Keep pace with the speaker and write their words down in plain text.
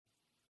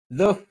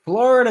The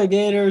Florida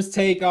Gators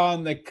take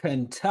on the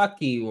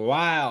Kentucky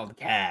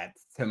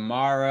Wildcats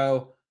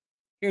tomorrow.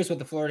 Here's what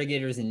the Florida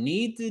Gators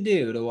need to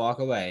do to walk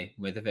away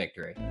with a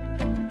victory.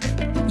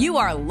 You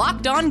are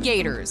Locked On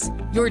Gators,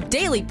 your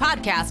daily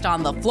podcast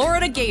on the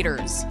Florida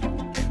Gators.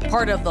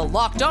 Part of the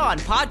Locked On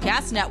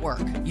Podcast Network,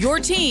 your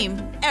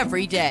team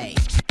every day.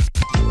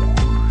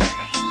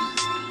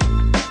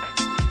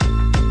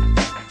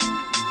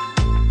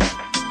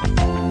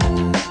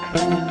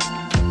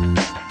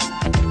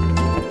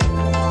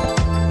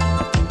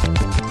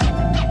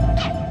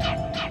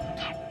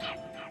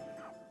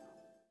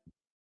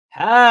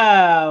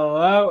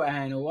 Hello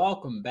and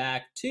welcome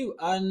back to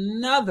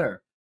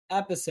another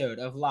episode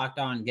of Locked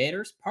On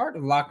Gators, part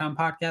of Locked On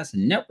Podcast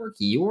Network,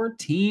 your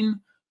team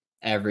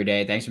every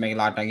day. Thanks for making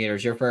Locked On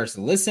Gators your first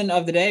listen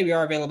of the day. We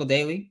are available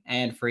daily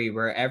and free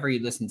wherever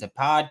you listen to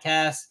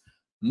podcasts.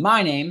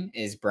 My name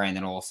is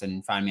Brandon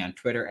Olson. Find me on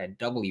Twitter at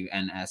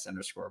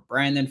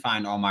WNS_Brandon.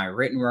 Find all my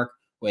written work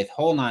with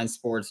Whole Nine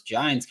Sports,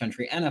 Giants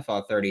Country,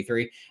 NFL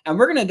 33. And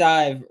we're going to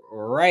dive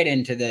right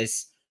into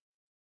this.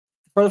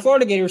 For the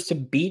Florida Gators to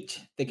beat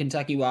the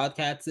Kentucky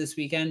Wildcats this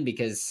weekend,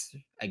 because,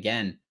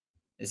 again,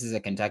 this is a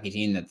Kentucky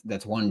team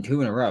that's won 2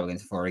 in a row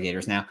against the Florida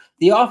Gators. Now,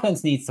 the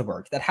offense needs to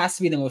work. That has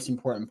to be the most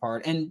important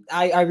part. And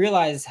I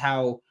realize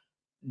how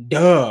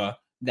duh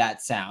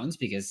that sounds,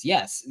 because,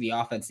 yes, the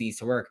offense needs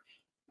to work.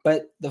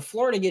 But the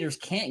Florida Gators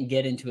can't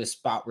get into a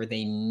spot where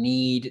they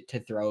need to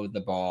throw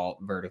the ball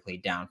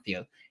vertically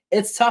downfield.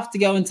 It's tough to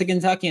go into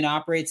Kentucky and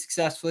operate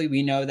successfully.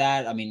 We know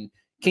that. I mean,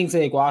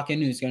 Kingsley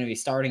Eguakin, who's going to be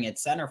starting at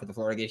center for the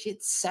Florida Gators, he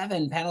had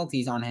 7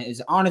 penalties on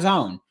his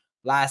own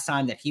last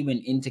time that he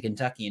went into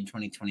Kentucky in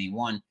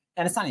 2021.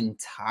 And it's not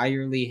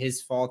entirely his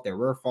fault. There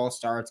were false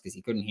starts because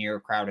he couldn't hear. A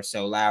crowd is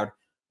so loud.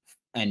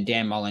 And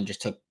Dan Mullen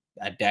just took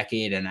a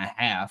decade and a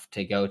half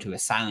to go to a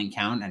silent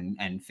count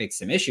and fix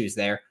some issues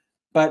there.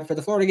 But for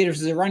the Florida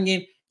Gators as a run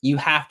game, you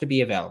have to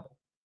be available.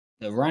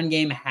 The run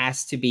game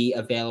has to be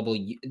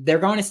available. They're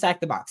going to stack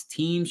the box.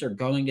 Teams are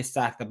going to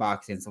stack the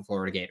box against the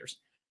Florida Gators.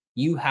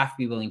 You have to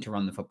be willing to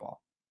run the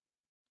football.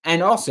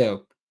 And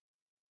also,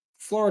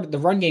 Florida, the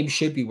run game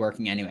should be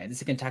working anyway. This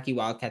is a Kentucky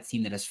Wildcats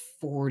team that has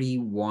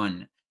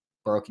 41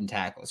 broken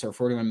tackles or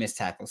 41 missed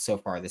tackles so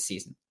far this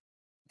season.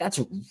 That's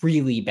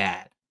really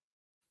bad.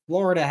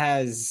 Florida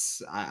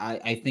has,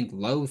 I think,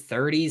 low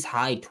 30s,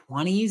 high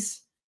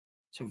 20s.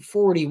 So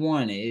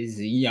 41 is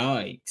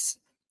yikes.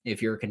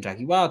 If you're a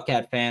Kentucky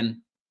Wildcat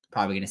fan,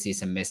 probably going to see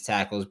some missed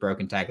tackles,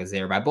 broken tackles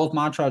there by both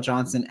Montreal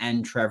Johnson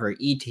and Trevor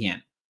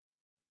Etienne.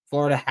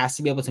 Florida has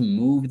to be able to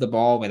move the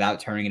ball without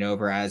turning it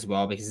over as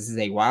well, because this is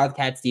a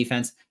Wildcats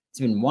defense.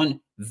 It's been,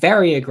 1,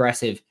 very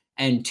aggressive,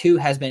 and 2,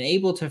 has been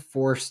able to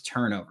force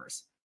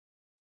turnovers.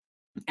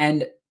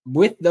 And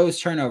with those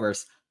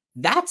turnovers,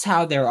 that's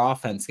how their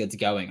offense gets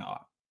going a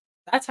lot.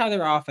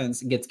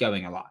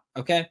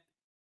 Okay?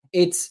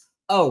 It's,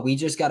 we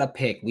just got a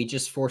pick. We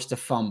just forced a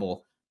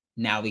fumble.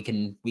 Now we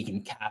can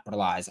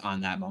capitalize on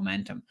that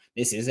momentum.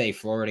 This is a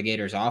Florida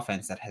Gators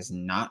offense that has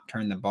not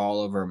turned the ball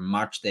over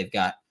much. They've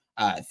got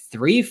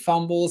 3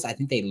 fumbles. I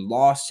think they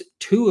lost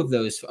 4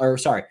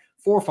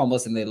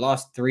 fumbles, and they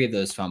lost 3 of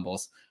those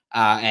fumbles.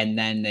 And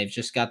then they've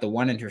just got the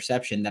 1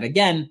 interception that,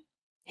 again,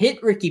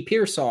 hit Ricky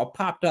Pearsall,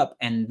 popped up,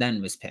 and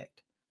then was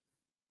picked.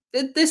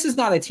 This is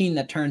not a team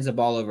that turns the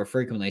ball over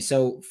frequently.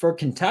 So for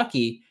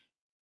Kentucky,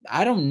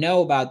 I don't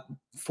know about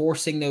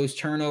forcing those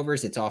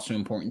turnovers. It's also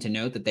important to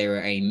note that they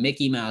were a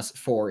Mickey Mouse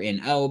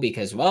 4-0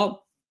 because,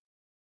 well,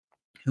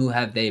 who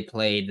have they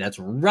played that's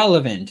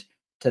relevant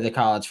to the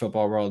college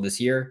football world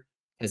this year?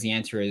 Because the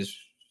answer is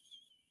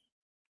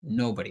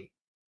nobody.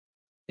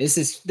 This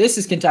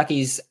is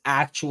Kentucky's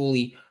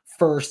actually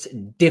first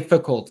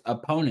difficult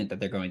opponent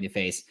that they're going to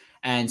face.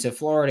 And so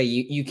Florida,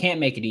 you can't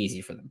make it easy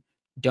for them.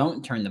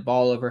 Don't turn the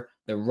ball over.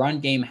 The run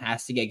game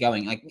has to get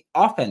going. Like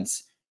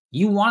offense,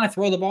 you want to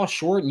throw the ball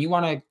short and you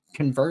want to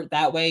convert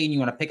that way and you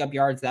want to pick up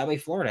yards that way.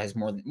 Florida has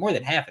more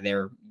than half of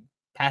their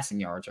passing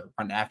yards are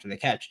run after the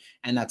catch,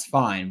 and that's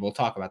fine. We'll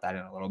talk about that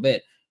in a little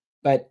bit.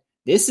 But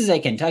this is a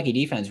Kentucky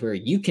defense where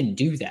you can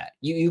do that.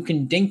 You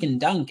can dink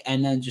and dunk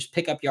and then just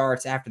pick up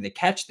yards after the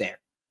catch there.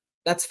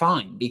 That's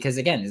fine because,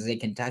 again, this is a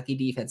Kentucky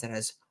defense that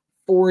has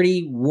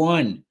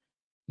 41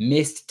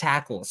 missed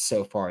tackles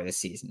so far this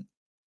season.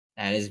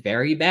 That is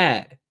very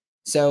bad.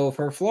 So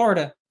for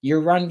Florida,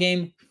 your run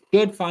game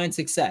should find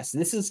success.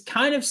 This is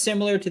kind of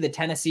similar to the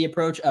Tennessee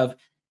approach of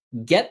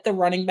get the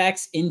running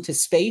backs into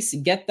space,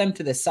 get them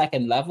to the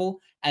second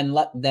level, and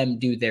let them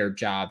do their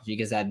jobs.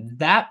 Because at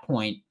that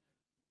point,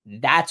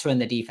 that's when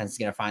the defense is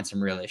going to find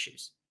some real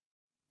issues.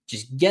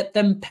 Just get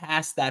them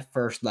past that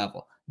first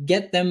level.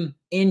 Get them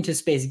into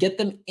space. Get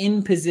them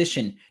in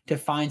position to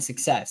find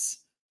success.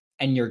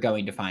 And you're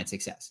going to find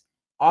success.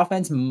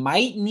 Offense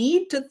might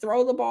need to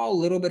throw the ball a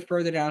little bit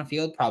further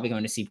downfield. Probably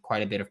going to see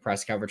quite a bit of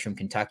press coverage from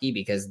Kentucky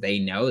because they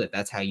know that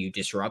that's how you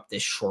disrupt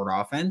this short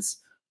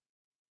offense.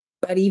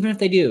 But even if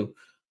they do,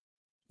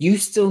 you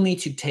still need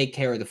to take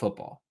care of the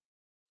football.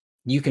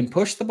 You can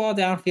push the ball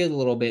downfield a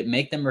little bit,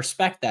 make them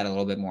respect that a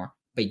little bit more,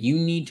 but you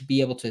need to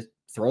be able to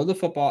throw the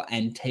football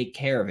and take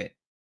care of it.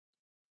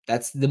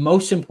 That's the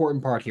most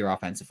important part here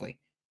offensively.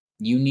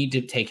 You need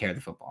to take care of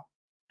the football.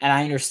 And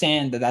I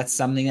understand that that's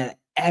something that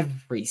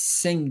every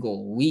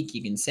single week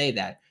you can say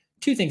that.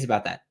 Two things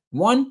about that.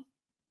 One,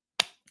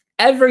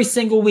 every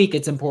single week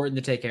it's important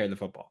to take care of the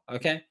football,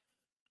 okay?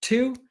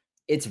 Two,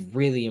 it's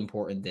really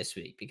important this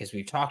week because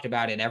we've talked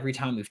about it every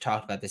time we've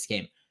talked about this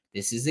game.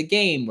 This is a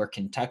game where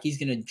Kentucky's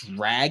going to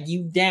drag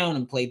you down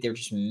and play their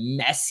just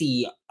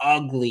messy,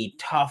 ugly,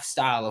 tough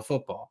style of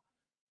football.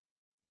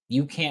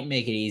 You can't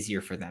make it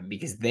easier for them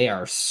because they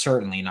are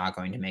certainly not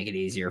going to make it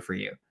easier for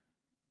you.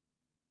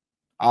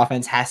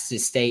 Offense has to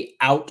stay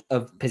out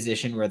of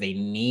position where they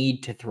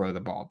need to throw the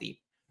ball deep.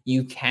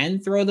 You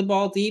can throw the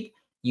ball deep.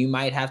 You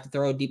might have to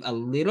throw it deep a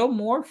little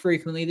more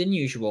frequently than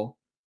usual,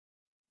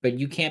 but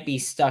you can't be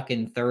stuck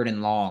in 3rd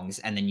and longs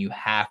and then you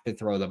have to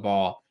throw the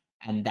ball,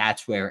 and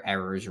that's where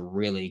errors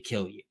really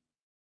kill you.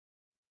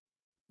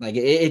 Like,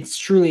 it's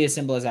truly as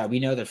simple as that. We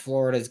know that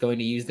Florida is going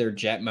to use their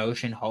jet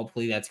motion.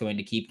 Hopefully that's going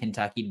to keep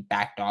Kentucky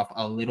backed off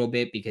a little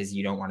bit because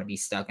you don't want to be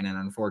stuck in an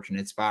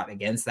unfortunate spot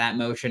against that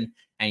motion,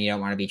 and you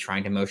don't want to be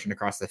trying to motion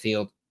across the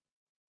field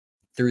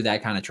through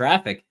that kind of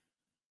traffic.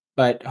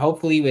 But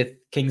hopefully with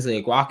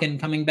Kingsley Aguakin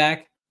coming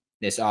back,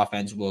 this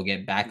offense will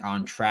get back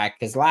on track.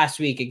 Because last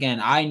week,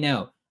 again, I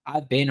know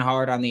I've been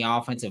hard on the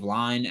offensive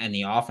line and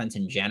the offense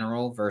in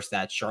general versus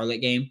that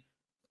Charlotte game.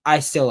 I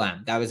still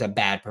am. That was a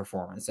bad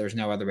performance. There's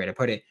no other way to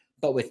put it.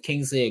 But with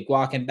Kingsley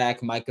Aguakin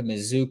back, Micah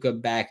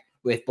Mazuka back,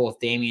 with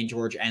both Damian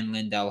George and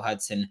Lindell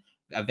Hudson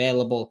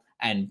available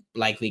and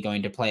likely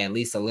going to play at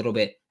least a little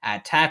bit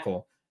at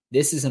tackle,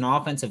 this is an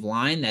offensive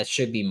line that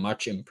should be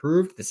much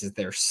improved. This is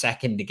their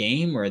second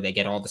game where they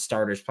get all the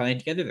starters playing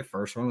together. The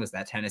first one was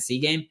that Tennessee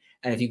game.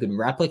 And if you can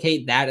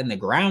replicate that in the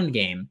ground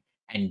game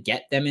and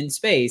get them in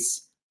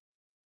space,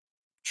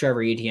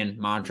 Trevor Etienne,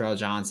 Montrell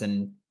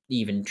Johnson,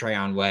 even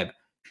Trayon Webb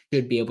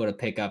should be able to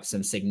pick up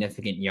some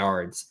significant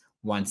yards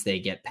once they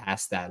get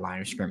past that line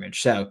of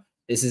scrimmage. So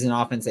this is an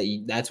offense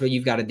that's what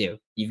you've got to do.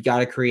 You've got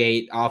to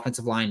create.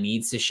 Offensive line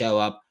needs to show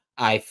up.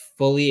 I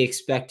fully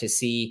expect to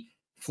see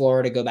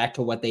Florida go back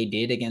to what they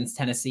did against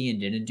Tennessee and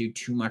didn't do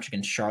too much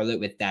against Charlotte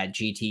with that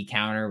GT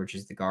counter, which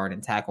is the guard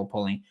and tackle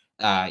pulling.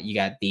 You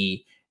got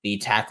the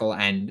tackle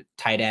and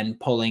tight end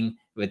pulling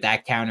with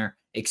that counter.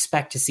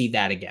 Expect to see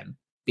that again,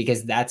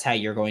 because that's how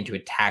you're going to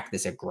attack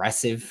this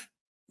aggressive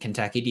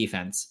Kentucky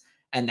defense.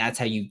 And that's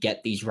how you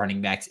get these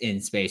running backs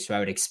in space. So I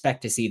would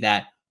expect to see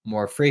that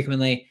more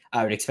frequently.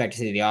 I would expect to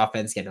see the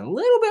offense get a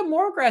little bit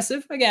more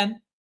aggressive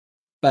again.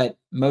 But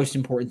most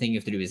important thing you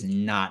have to do is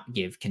not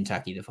give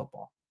Kentucky the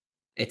football.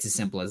 It's as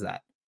simple as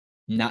that.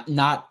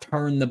 Not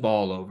turn the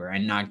ball over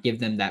and not give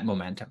them that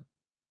momentum.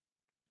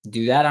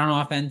 Do that on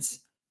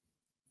offense.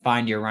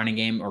 Find your running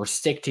game or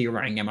stick to your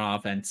running game on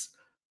offense.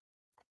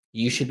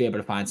 You should be able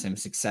to find some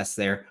success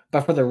there.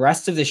 But for the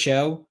rest of the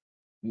show,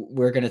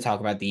 we're going to talk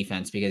about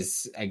defense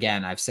because,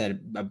 again, I've said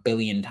a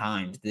billion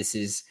times, this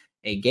is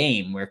a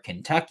game where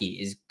Kentucky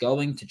is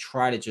going to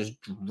try to just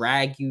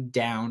drag you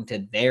down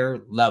to their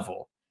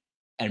level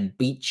and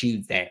beat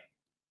you there.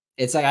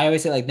 It's like I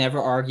always say, like, never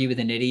argue with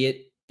an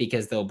idiot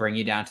because they'll bring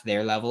you down to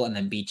their level and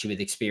then beat you with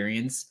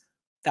experience.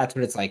 That's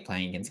what it's like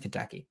playing against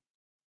Kentucky.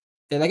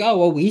 They're like, oh,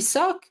 well, we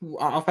suck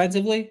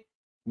offensively.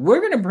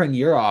 We're going to bring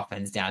your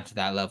offense down to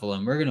that level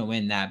and we're going to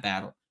win that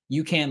battle.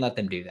 You can't let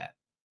them do that.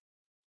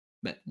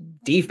 But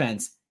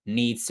defense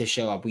needs to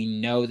show up. We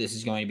know this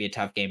is going to be a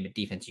tough game, but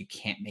defense, you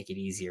can't make it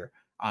easier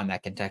on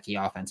that Kentucky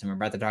offense. And we're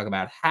about to talk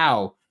about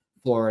how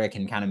Florida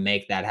can kind of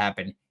make that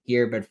happen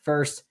here. But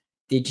first,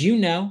 did you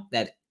know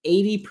that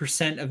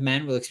 80% of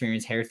men will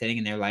experience hair thinning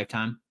in their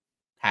lifetime?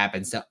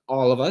 Happens to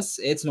all of us.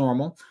 It's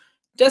normal.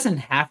 Doesn't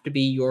have to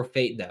be your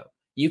fate, though.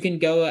 You can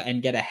go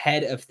and get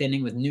ahead of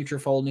thinning with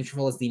Nutrafol.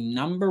 Nutrafol is the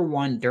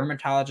 #1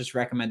 dermatologist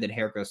recommended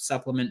hair growth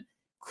supplement,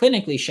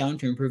 clinically shown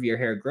to improve your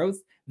hair growth,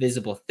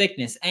 visible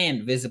thickness,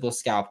 and visible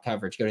scalp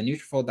coverage. Go to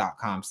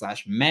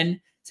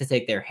Nutrafol.com/men to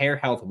take their hair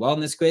health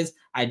wellness quiz,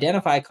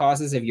 identify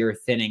causes of your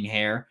thinning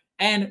hair,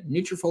 and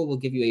Nutrafol will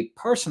give you a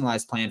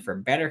personalized plan for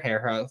better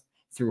hair health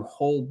through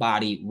whole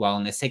body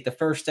wellness. Take the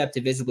first step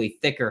to visibly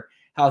thicker,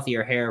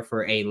 healthier hair.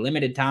 For a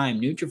limited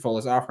time, Nutrafol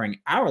is offering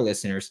our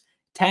listeners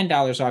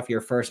 $10 off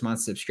your first month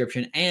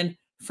subscription and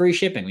free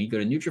shipping when you go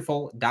to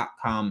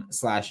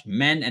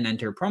Nutrafol.com/men and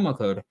enter promo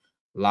code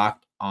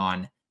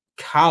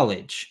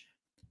LOCKEDONCollege.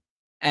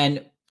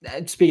 And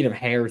speaking of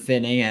hair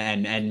thinning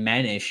and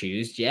men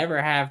issues, do you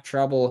ever have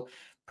trouble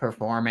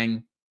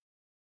performing?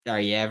 Are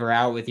you ever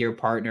out with your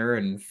partner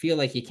and feel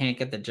like you can't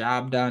get the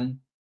job done?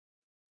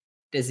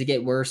 Does it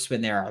get worse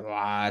when there are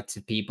lots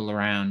of people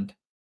around?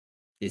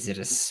 Is it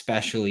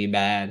especially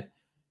bad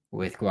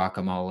with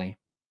guacamole?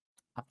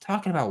 I'm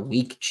talking about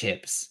weak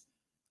chips,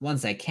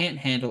 ones that can't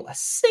handle a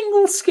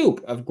single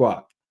scoop of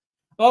guac.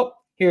 Well,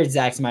 here at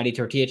Zach's Mighty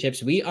Tortilla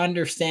Chips, we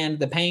understand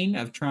the pain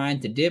of trying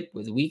to dip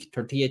with weak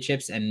tortilla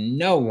chips, and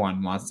no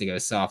one wants to go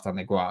soft on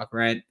the guac,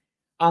 right?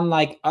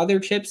 Unlike other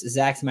chips,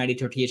 Zach's Mighty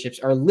Tortilla Chips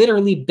are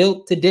literally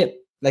built to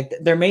dip. Like,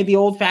 they're made the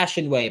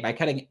old-fashioned way by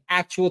cutting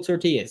actual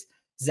tortillas.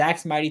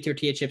 Zach's Mighty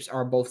Tortilla Chips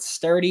are both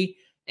sturdy,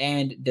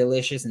 and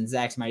delicious and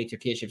Zax's Mighty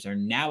Tortilla Chips are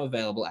now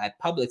available at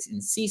Publix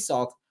in sea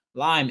salt,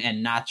 lime,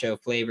 and nacho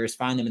flavors.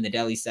 Find them in the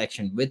deli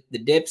section with the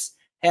dips.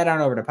 Head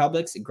on over to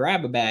Publix,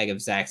 grab a bag of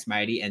Zax's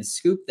Mighty, and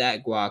scoop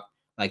that guac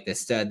like the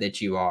stud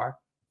that you are.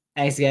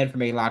 Thanks again for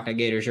making Locked On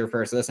Gators your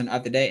first listen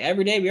of the day.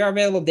 Every day we are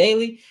available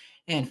daily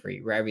and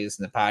free wherever you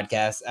listen to the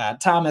podcast.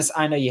 Thomas,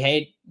 I know you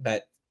hate,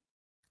 but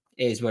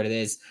it is what it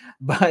is.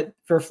 But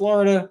for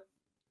Florida,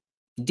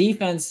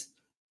 defense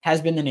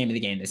has been the name of the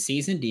game this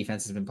season.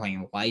 Defense has been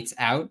playing lights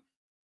out.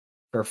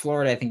 For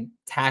Florida, I think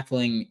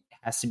tackling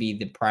has to be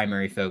the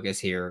primary focus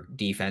here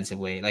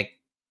defensively. Like,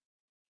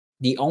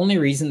 the only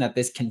reason that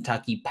this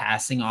Kentucky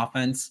passing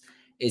offense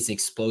is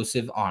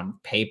explosive on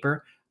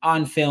paper,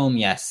 on film,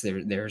 yes,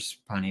 there's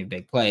plenty of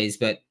big plays,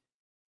 but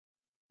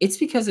it's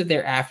because of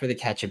their after the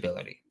catch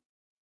ability,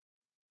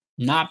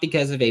 not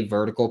because of a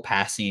vertical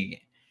passing.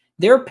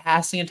 Their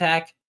passing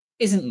attack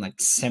isn't like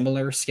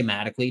similar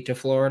schematically to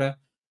Florida,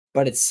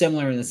 but it's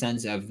similar in the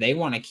sense of they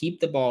want to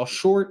keep the ball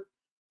short,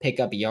 pick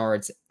up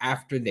yards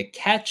after the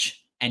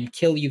catch, and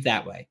kill you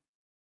that way.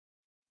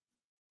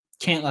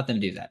 Can't let them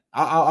do that.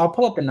 I'll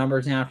pull up the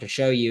numbers now to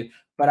show you,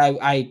 but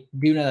I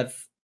do know that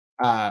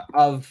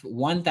of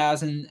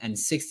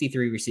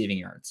 1,063 receiving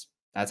yards,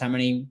 that's how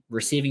many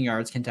receiving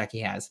yards Kentucky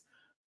has.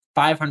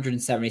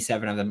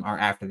 577 of them are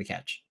after the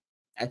catch.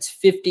 That's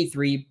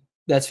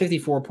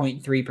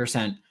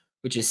 54.3%,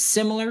 which is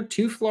similar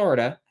to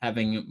Florida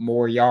having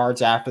more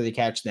yards after the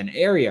catch than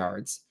air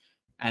yards.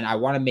 And I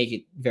want to make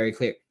it very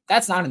clear.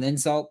 That's not an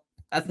insult.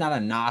 That's not a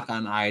knock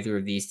on either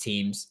of these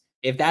teams.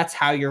 If that's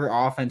how your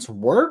offense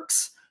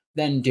works,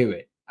 then do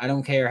it. I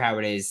don't care how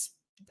it is.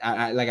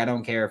 I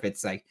don't care if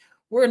it's like,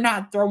 we're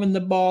not throwing the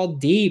ball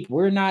deep.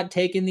 We're not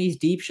taking these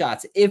deep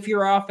shots. If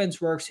your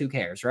offense works, who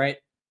cares, right?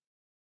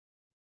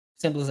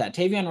 Simple as that.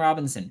 Tavion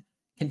Robinson,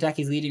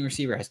 Kentucky's leading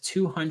receiver, has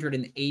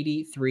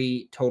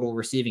 283 total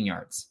receiving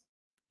yards.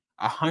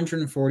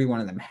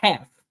 141 of them,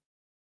 half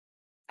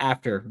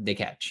after the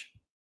catch.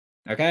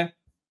 Okay?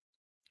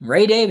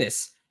 Ray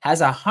Davis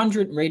has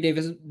 100. Ray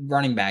Davis,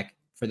 running back,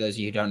 for those of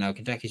you who don't know,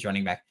 Kentucky's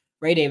running back.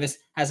 Ray Davis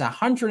has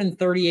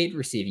 138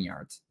 receiving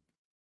yards.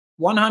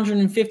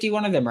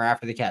 151 of them are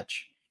after the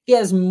catch. He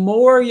has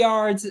more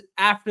yards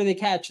after the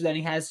catch than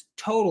he has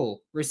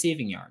total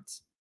receiving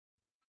yards.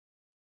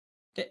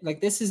 Like,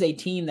 this is a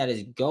team that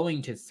is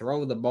going to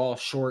throw the ball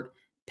short,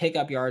 pick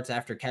up yards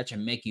after catch,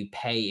 and make you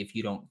pay if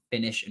you don't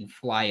finish and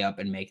fly up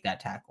and make that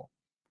tackle.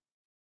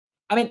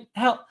 I mean,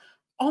 hell,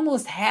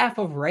 almost half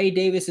of Ray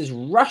Davis's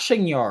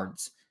rushing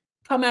yards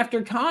come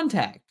after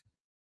contact.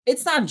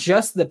 It's not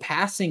just the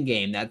passing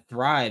game that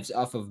thrives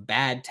off of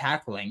bad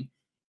tackling.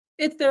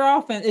 It's their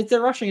offense. It's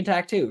their rushing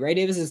attack too. Ray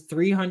Davis has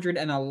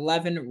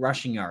 311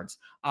 rushing yards.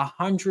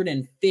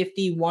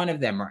 151 of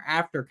them are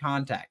after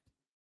contact.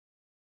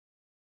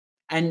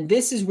 And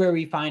this is where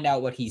we find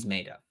out what he's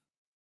made of.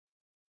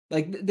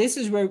 Like, this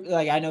is where,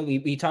 like, I know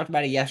we talked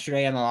about it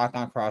yesterday on the Locked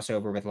On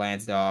crossover with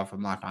Lansdale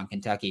from Locked On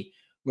Kentucky,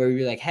 where we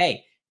were like,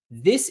 hey,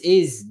 this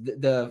is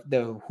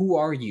the who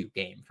are you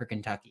game for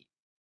Kentucky.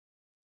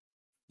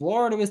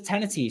 Florida was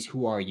Tennessee's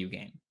who are you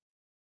game.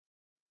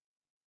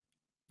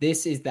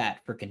 This is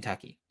that for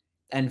Kentucky.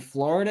 And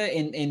Florida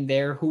in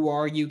their who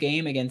are you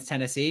game against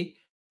Tennessee,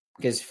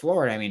 because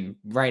Florida, I mean,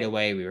 right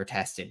away we were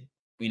tested.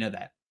 We know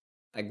that.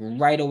 Like,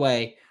 right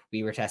away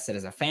we were tested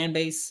as a fan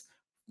base.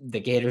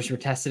 The Gators were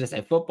tested as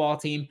a football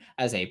team,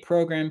 as a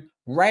program.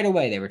 Right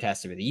away they were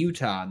tested with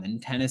Utah and then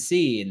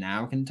Tennessee and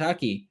now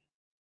Kentucky.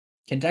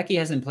 Kentucky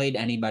hasn't played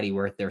anybody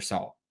worth their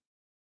salt.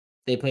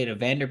 They played a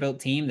Vanderbilt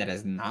team that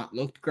has not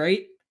looked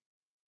great.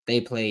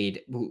 They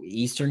played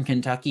Eastern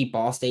Kentucky,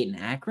 Ball State, and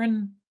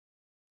Akron.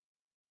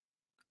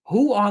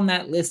 Who on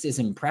that list is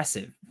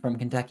impressive from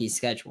Kentucky's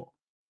schedule?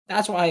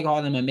 That's why I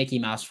call them a Mickey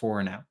Mouse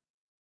 4-0.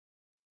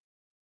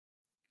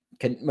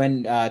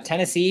 When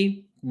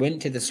Tennessee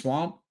went to the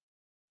Swamp,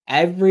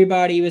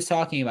 everybody was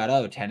talking about,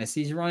 oh,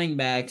 Tennessee's running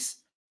backs,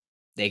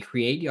 they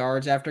create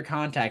yards after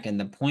contact. And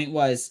the point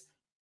was,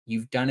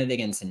 you've done it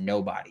against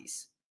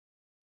nobodies.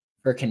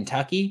 For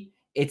Kentucky,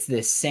 it's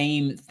the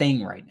same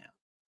thing right now.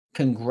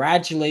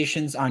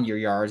 Congratulations on your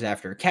yards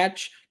after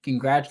catch.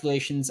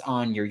 Congratulations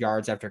on your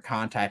yards after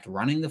contact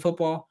running the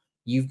football.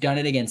 You've done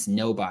it against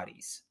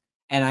nobodies.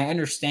 And I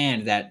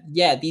understand that,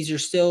 yeah, these are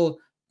still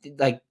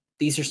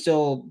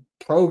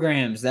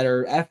programs that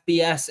are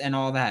FBS and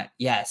all that.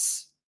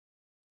 Yes.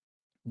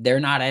 They're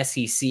not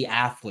SEC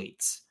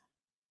athletes.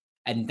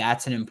 And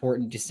that's an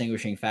important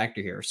distinguishing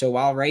factor here. So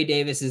while Ray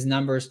Davis's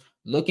numbers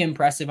look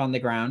impressive on the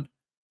ground,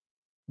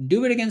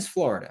 do it against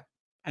Florida,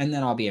 and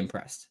then I'll be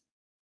impressed.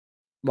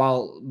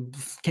 While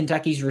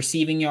Kentucky's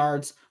receiving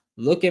yards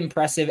look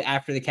impressive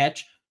after the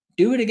catch,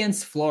 do it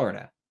against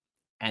Florida,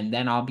 and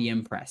then I'll be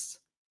impressed.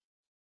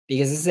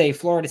 Because this is a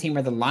Florida team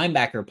where the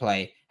linebacker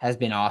play has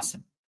been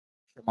awesome.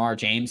 Jamar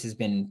James has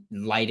been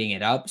lighting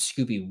it up.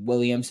 Scooby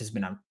Williams has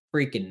been a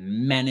freaking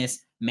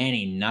menace.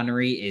 Manny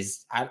Nunnery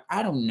is,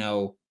 I don't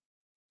know.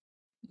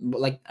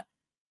 Like,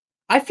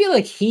 I feel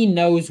like he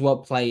knows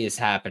what play is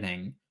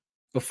happening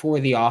before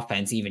the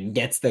offense even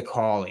gets the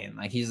call in.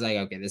 Like, he's like,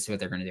 okay, this is what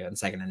they're going to do on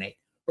 2nd and 8.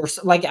 Or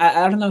like,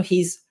 I don't know.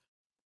 His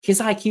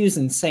IQ is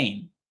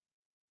insane.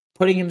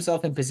 Putting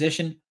himself in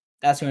position,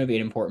 that's going to be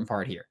an important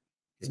part here.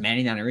 Because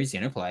Manny Nunnery's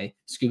going to play.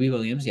 Scooby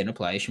Williams going to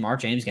play. Shamar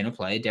James going to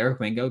play. Derek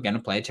Wingo going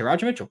to play.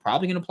 Taraja Mitchell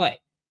probably going to play.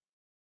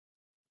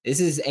 This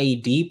is a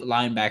deep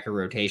linebacker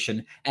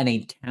rotation and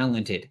a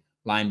talented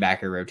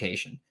linebacker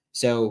rotation.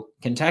 So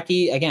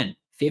Kentucky, again,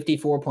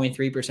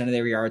 54.3% of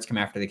their yards come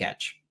after the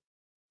catch.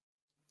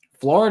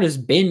 Florida's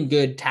been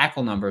good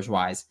tackle numbers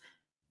wise,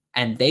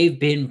 and they've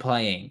been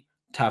playing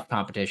tough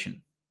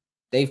competition.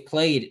 They've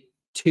played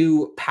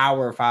 2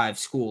 Power 5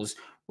 schools,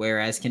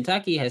 whereas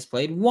Kentucky has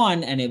played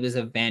 1, and it was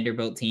a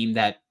Vanderbilt team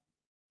that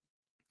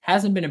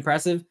hasn't been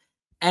impressive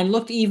and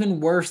looked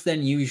even worse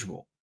than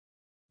usual.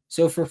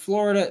 So for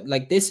Florida,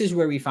 like, this is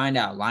where we find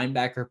out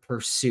linebacker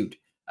pursuit,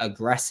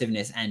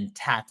 aggressiveness, and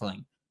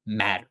tackling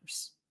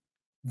matters.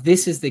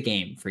 This is the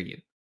game for you.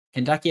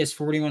 Kentucky has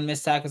 41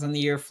 missed tackles on the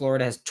year.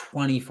 Florida has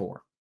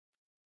 24.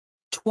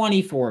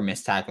 24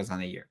 missed tackles on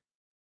the year.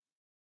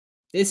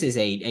 This is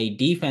a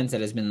defense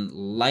that has been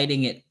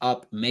lighting it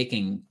up,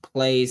 making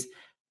plays,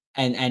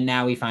 and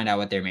now we find out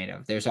what they're made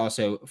of. There's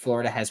also,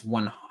 Florida has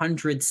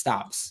 100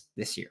 stops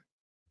this year.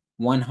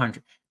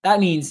 100. That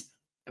means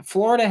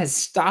Florida has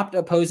stopped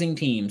opposing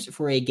teams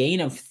for a gain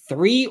of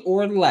 3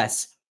 or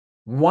less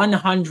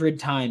 100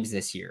 times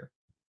this year.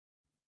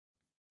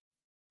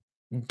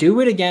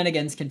 Do it again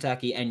against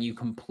Kentucky, and you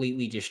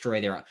completely destroy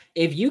their...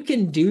 If you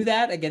can do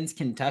that against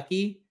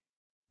Kentucky,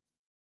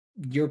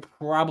 you're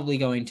probably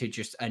going to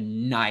just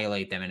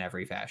annihilate them in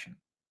every fashion.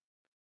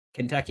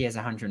 Kentucky has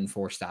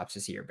 104 stops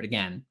this year, but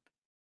again,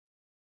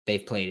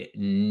 they've played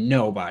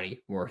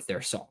nobody worth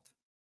their salt.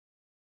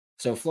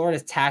 So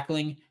Florida's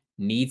tackling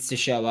needs to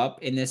show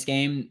up in this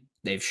game.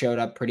 They've showed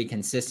up pretty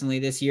consistently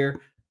this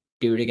year.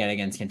 Do it again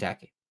against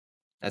Kentucky.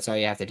 That's all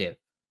you have to do.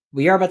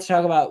 We are about to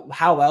talk about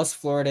how else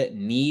Florida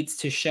needs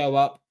to show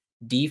up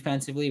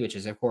defensively, which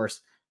is, of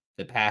course,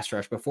 the pass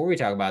rush. Before we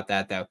talk about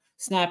that, though,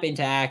 snap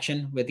into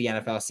action with the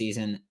NFL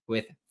season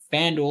with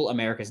FanDuel,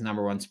 America's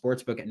 #1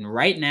 sportsbook. And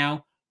right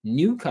now,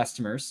 new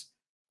customers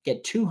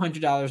get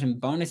 $200 in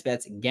bonus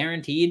bets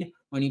guaranteed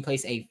when you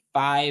place a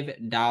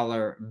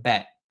 $5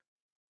 bet.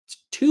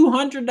 It's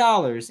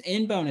 $200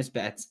 in bonus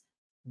bets,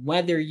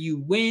 whether you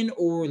win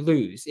or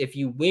lose. If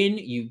you win,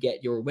 you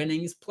get your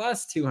winnings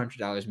plus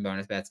 $200 in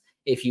bonus bets.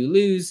 If you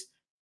lose,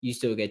 you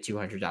still get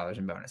 $200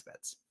 in bonus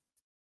bets.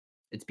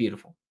 It's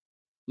beautiful.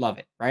 Love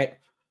it, right?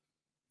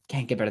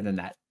 Can't get better than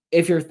that.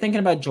 If you're thinking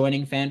about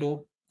joining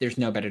FanDuel, there's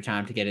no better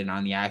time to get in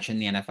on the action.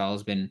 The NFL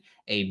has been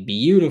a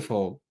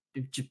beautiful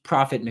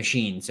profit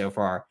machine so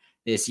far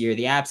this year.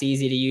 The app's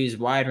easy to use,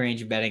 wide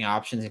range of betting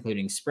options,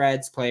 including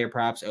spreads, player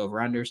props,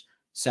 over-unders,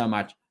 so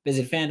much.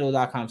 Visit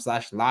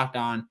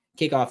FanDuel.com/lockedon.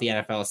 Kick off the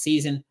NFL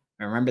season.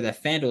 And remember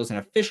that FanDuel is an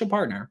official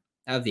partner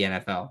of the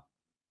NFL.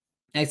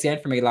 Thanks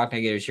again for making Locked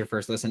On Gators your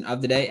first listen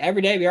of the day.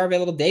 Every day we are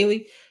available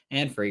daily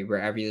and free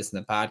wherever you listen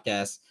to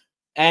podcasts.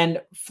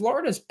 And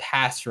Florida's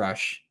pass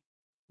rush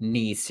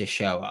needs to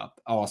show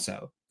up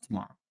also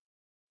tomorrow.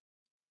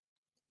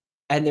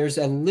 And there's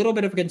a little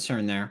bit of a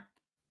concern there.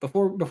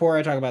 Before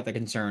I talk about the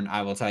concern,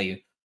 I will tell you,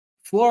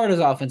 Florida's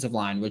offensive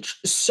line, which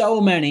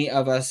so many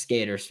of us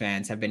Gators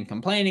fans have been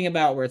complaining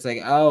about, where it's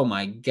like, oh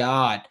my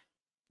God,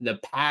 the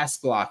pass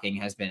blocking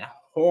has been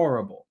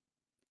horrible.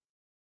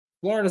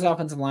 Florida's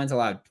offensive line's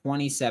allowed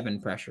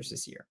 27 pressures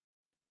this year.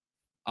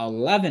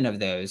 11 of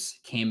those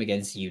came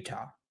against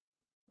Utah.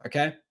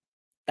 Okay?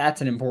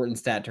 That's an important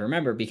stat to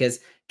remember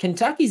because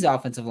Kentucky's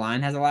offensive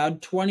line has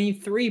allowed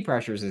 23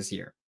 pressures this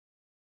year.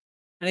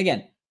 And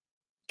again,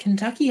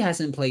 Kentucky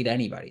hasn't played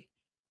anybody.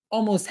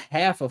 Almost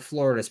half of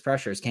Florida's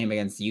pressures came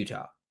against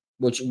Utah,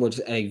 which was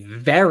a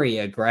very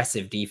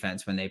aggressive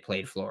defense when they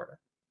played Florida.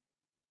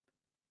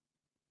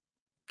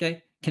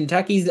 Okay?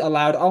 Kentucky's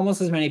allowed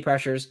almost as many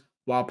pressures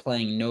while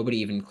playing nobody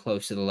even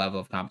close to the level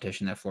of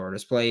competition that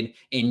Florida's played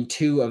in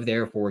 2 of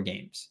their 4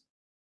 games.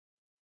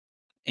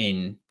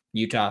 In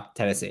Utah,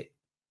 Tennessee.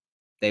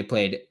 They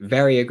played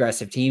very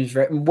aggressive teams,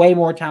 way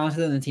more talented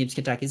than the teams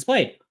Kentucky's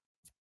played.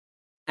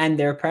 And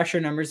their pressure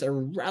numbers are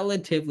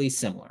relatively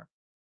similar.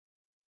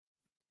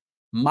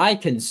 My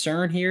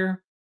concern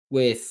here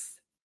with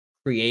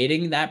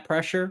creating that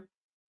pressure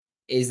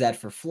is that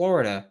for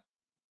Florida,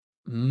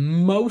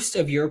 most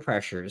of your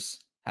pressures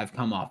have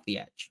come off the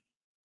edge.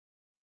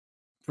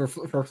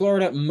 For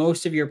Florida,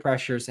 most of your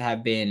pressures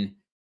have been,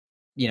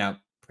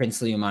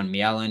 Princely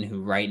Umanmielen,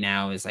 who right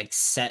now is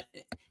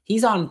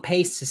he's on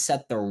pace to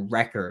set the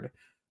record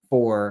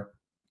for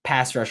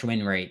pass rush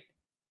win rate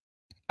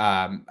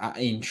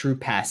in true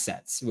pass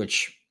sets,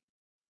 which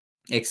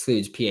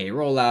excludes PA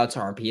rollouts,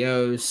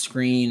 RPOs,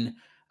 screen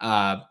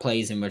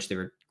plays in which they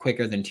were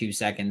quicker than 2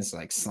 seconds,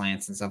 like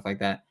slants and stuff like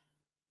that.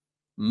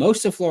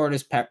 Most of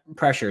Florida's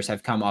pressures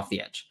have come off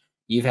the edge.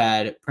 You've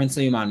had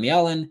Princely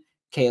Umanmielen,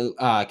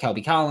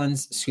 Kelby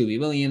Collins, Scooby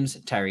Williams,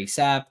 Tyreek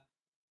Sapp.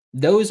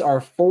 Those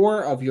are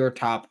 4 of your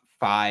top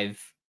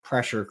 5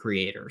 pressure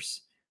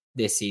creators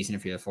this season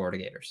if you're the Florida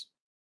Gators.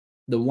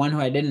 The one who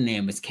I didn't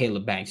name was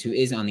Caleb Banks, who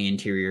is on the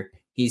interior.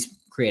 He's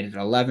created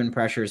 11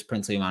 pressures.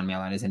 Princely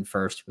Monmielon is in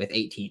first with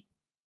 18,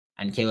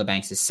 and Caleb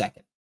Banks is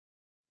second.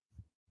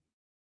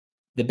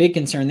 The big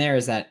concern there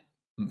is that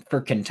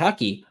for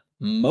Kentucky,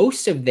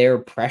 most of their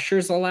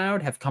pressures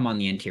allowed have come on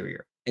the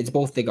interior. It's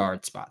both the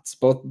guard spots.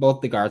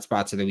 Both the guard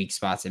spots are the weak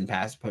spots in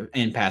pass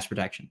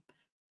protection.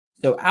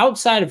 So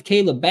outside of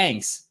Caleb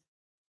Banks,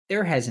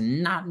 there has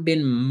not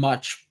been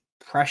much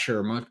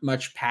pressure,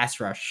 much pass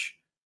rush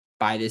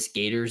by this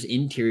Gators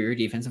interior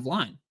defensive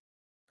line.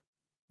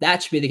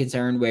 That should be the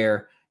concern,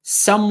 where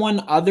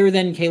someone other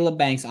than Caleb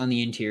Banks on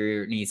the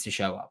interior needs to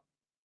show up.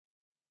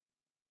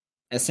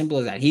 As simple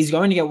as that. He's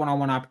going to get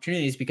one-on-one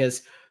opportunities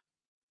because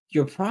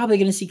you're probably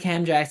going to see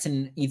Cam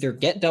Jackson either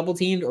get double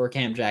teamed, or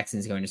Cam Jackson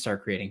is going to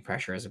start creating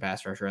pressure as a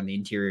pass rusher on the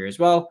interior as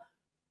well.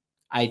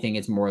 I think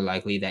it's more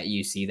likely that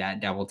you see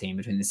that double team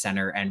between the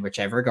center and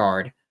whichever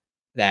guard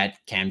that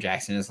Cam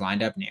Jackson is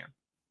lined up near.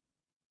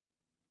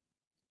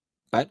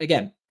 But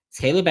again, it's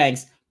Caleb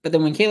Banks. But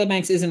then when Caleb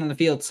Banks isn't on the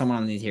field, someone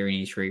on the interior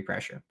needs to create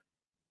pressure.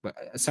 But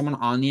someone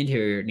on the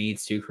interior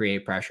needs to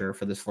create pressure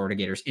for this Florida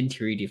Gators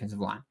interior defensive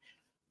line.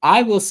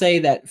 I will say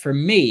that for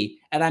me,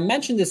 and I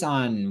mentioned this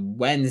on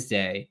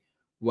Wednesday,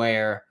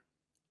 where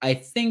I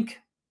think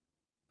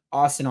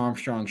Austin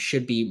Armstrong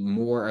should be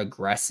more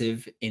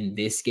aggressive in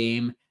this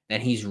game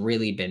than he's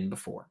really been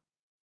before.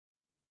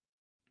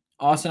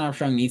 Austin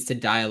Armstrong needs to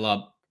dial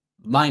up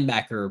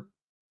linebacker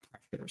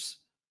pressures,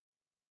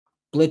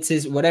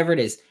 blitzes, whatever it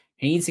is.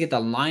 He needs to get the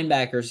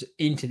linebackers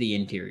into the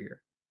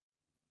interior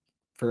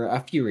for a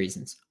few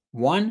reasons.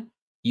 One,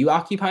 you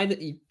occupy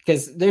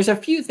because there's a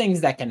few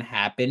things that can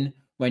happen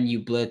when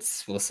you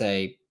blitz, we'll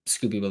say,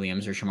 Scooby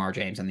Williams or Shamar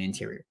James on the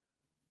interior.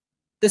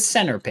 The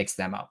center picks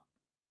them up.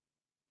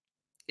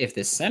 If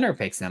the center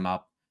picks them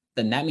up,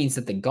 then that means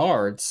that the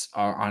guards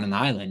are on an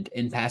island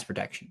in pass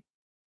protection.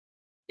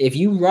 If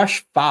you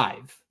rush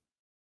 5,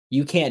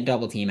 you can't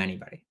double team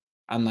anybody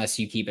unless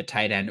you keep a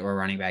tight end or a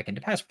running back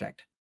into pass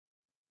protect.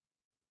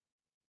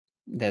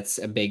 That's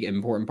a big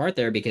important part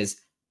there, because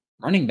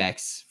running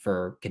backs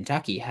for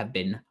Kentucky have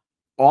been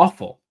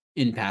awful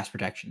in pass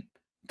protection.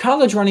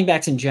 College running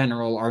backs in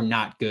general are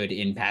not good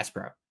in pass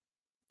pro.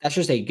 That's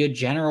just a good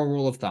general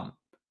rule of thumb.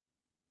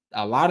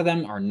 A lot of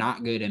them are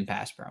not good in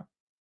pass pro.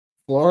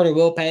 Florida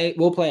will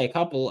play a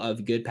couple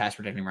of good pass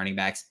protecting running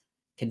backs.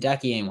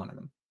 Kentucky ain't one of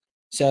them.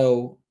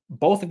 So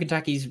both of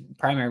Kentucky's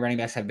primary running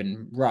backs have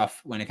been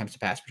rough when it comes to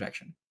pass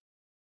protection.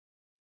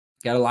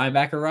 Got a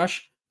linebacker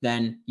rush,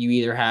 then you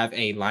either have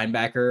a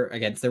linebacker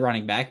against the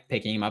running back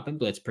picking him up in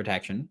blitz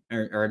protection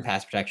or in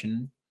pass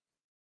protection,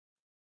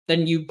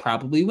 then you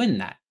probably win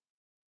that.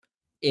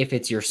 If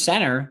it's your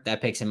center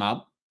that picks him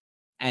up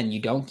and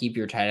you don't keep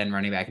your tight end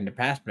running back into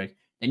pass protect,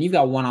 then you've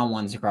got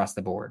one-on-ones across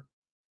the board.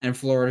 And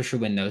Florida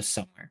should win those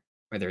somewhere,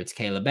 whether it's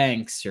Caleb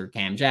Banks or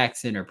Cam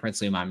Jackson or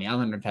Princely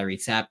Monmielon or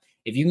Tyreek Sapp.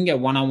 If you can get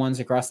one-on-ones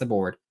across the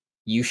board,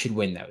 you should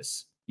win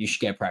those. You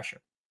should get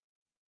pressure.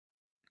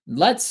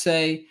 Let's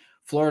say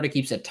Florida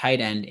keeps a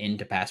tight end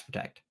into pass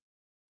protect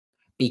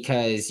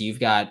because you've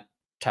got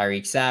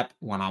Tyreek Sapp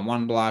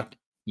one-on-one blocked.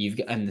 You've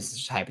got, and this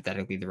is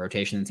hypothetically the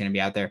rotation that's going to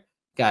be out there.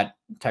 Got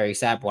Tyreek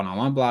Sapp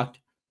one-on-one blocked.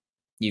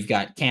 You've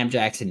got Cam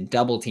Jackson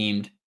double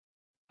teamed.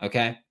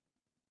 Okay.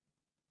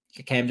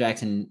 Cam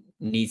Jackson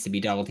needs to be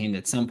double teamed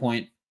at some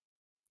point.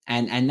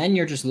 And then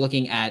you're just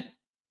looking at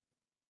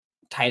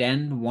tight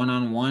end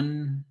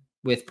one-on-one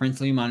with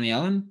Princely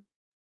Monmielon.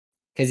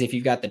 Because if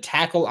you've got the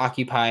tackle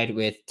occupied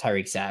with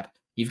Tyreek Sapp,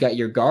 you've got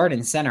your guard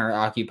and center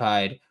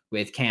occupied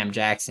with Cam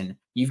Jackson.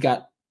 You've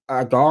got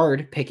a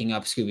guard picking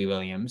up Scooby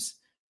Williams.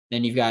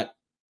 Then you've got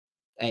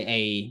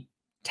a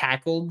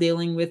tackle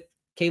dealing with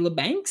Caleb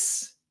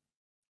Banks.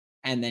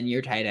 And then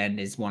your tight end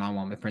is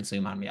one-on-one with Princely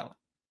Monmielon.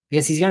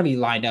 Because he's going to be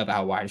lined up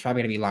out wide. He's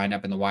probably going to be lined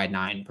up in the wide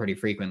 9 pretty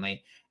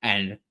frequently.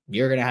 And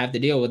you're going to have to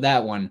deal with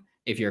that one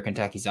if you're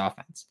Kentucky's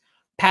offense.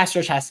 Pass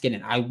rush has to get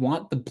in. I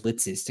want the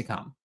blitzes to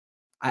come.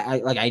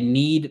 I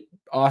need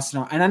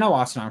Austin. And I know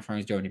Austin Armstrong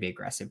is going to be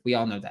aggressive. We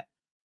all know that.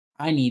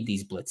 I need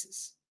these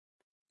blitzes.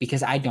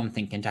 Because I don't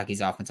think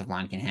Kentucky's offensive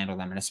line can handle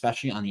them. And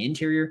especially on the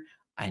interior,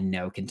 I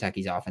know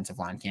Kentucky's offensive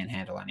line can't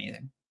handle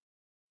anything.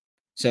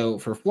 So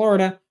for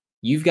Florida,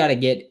 you've got to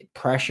get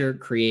pressure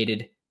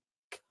created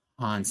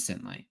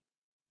constantly.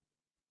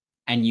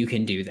 And you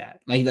can do that.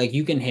 Like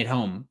you can hit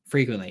home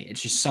frequently.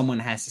 It's just someone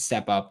has to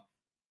step up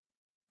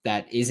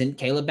that isn't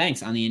Caleb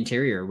Banks on the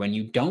interior. When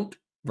you don't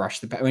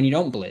when you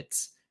don't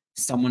blitz,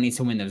 someone needs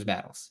to win those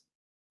battles.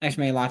 Thanks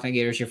for making Locked On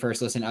Gators your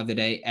first listen of the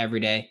day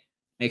every day.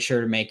 Make sure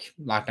to make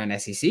Locked On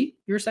SEC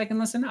your second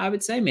listen, I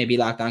would say. Maybe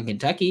Locked On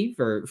Kentucky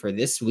for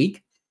this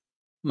week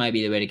might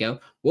be the way to go.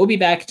 We'll be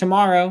back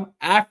tomorrow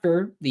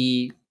after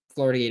the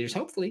Florida Gators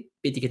hopefully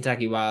beat the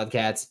Kentucky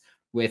Wildcats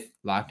with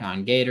Locked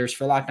On Gators.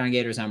 For Locked On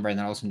Gators, I'm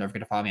Brandon Olson. Don't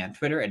forget to follow me on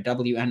Twitter at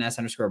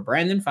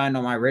WNS_Brandon. Find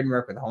all my written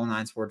work with the whole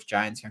 9 sports,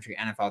 Giants, Country,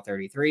 NFL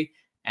 33.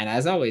 And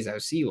as always, I'll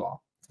see you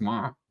all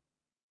tomorrow.